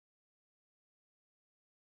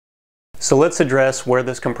So let's address where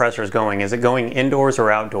this compressor is going. Is it going indoors or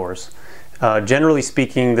outdoors? Generally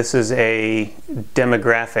speaking, this is a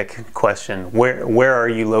demographic question. Where are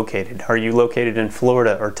you located? Are you located in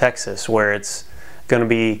Florida or Texas, where it's going to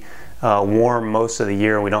be warm most of the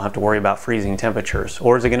year and we don't have to worry about freezing temperatures?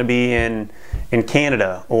 Or is it going to be in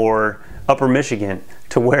Canada or upper Michigan,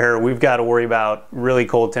 to where we've got to worry about really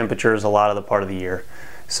cold temperatures a lot of the part of the year?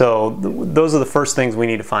 So those are the first things we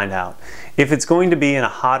need to find out. If it's going to be in a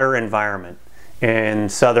hotter environment in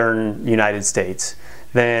southern United States,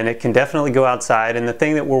 then it can definitely go outside. And the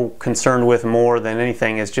thing that we're concerned with more than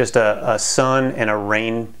anything is just a sun and a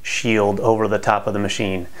rain shield over the top of the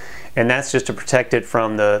machine. And that's just to protect it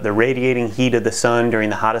from the radiating heat of the sun during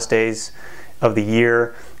the hottest days of the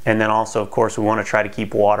year. And then also, of course, we want to try to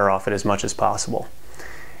keep water off it as much as possible.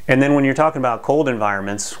 And then when you're talking about cold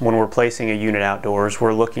environments, when we're placing a unit outdoors,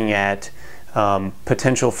 we're looking at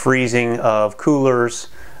potential freezing of coolers,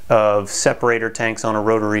 of separator tanks on a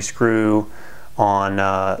rotary screw, on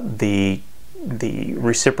the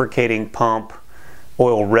reciprocating pump,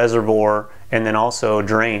 oil reservoir, and then also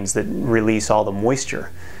drains that release all the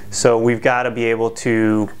moisture. So we've got to be able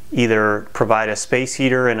to either provide a space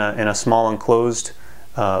heater in a small enclosed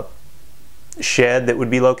shed that would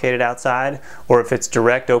be located outside, or if it's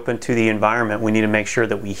direct open to the environment, we need to make sure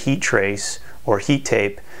that we heat trace or heat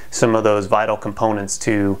tape some of those vital components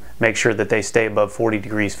to make sure that they stay above 40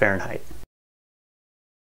 degrees Fahrenheit.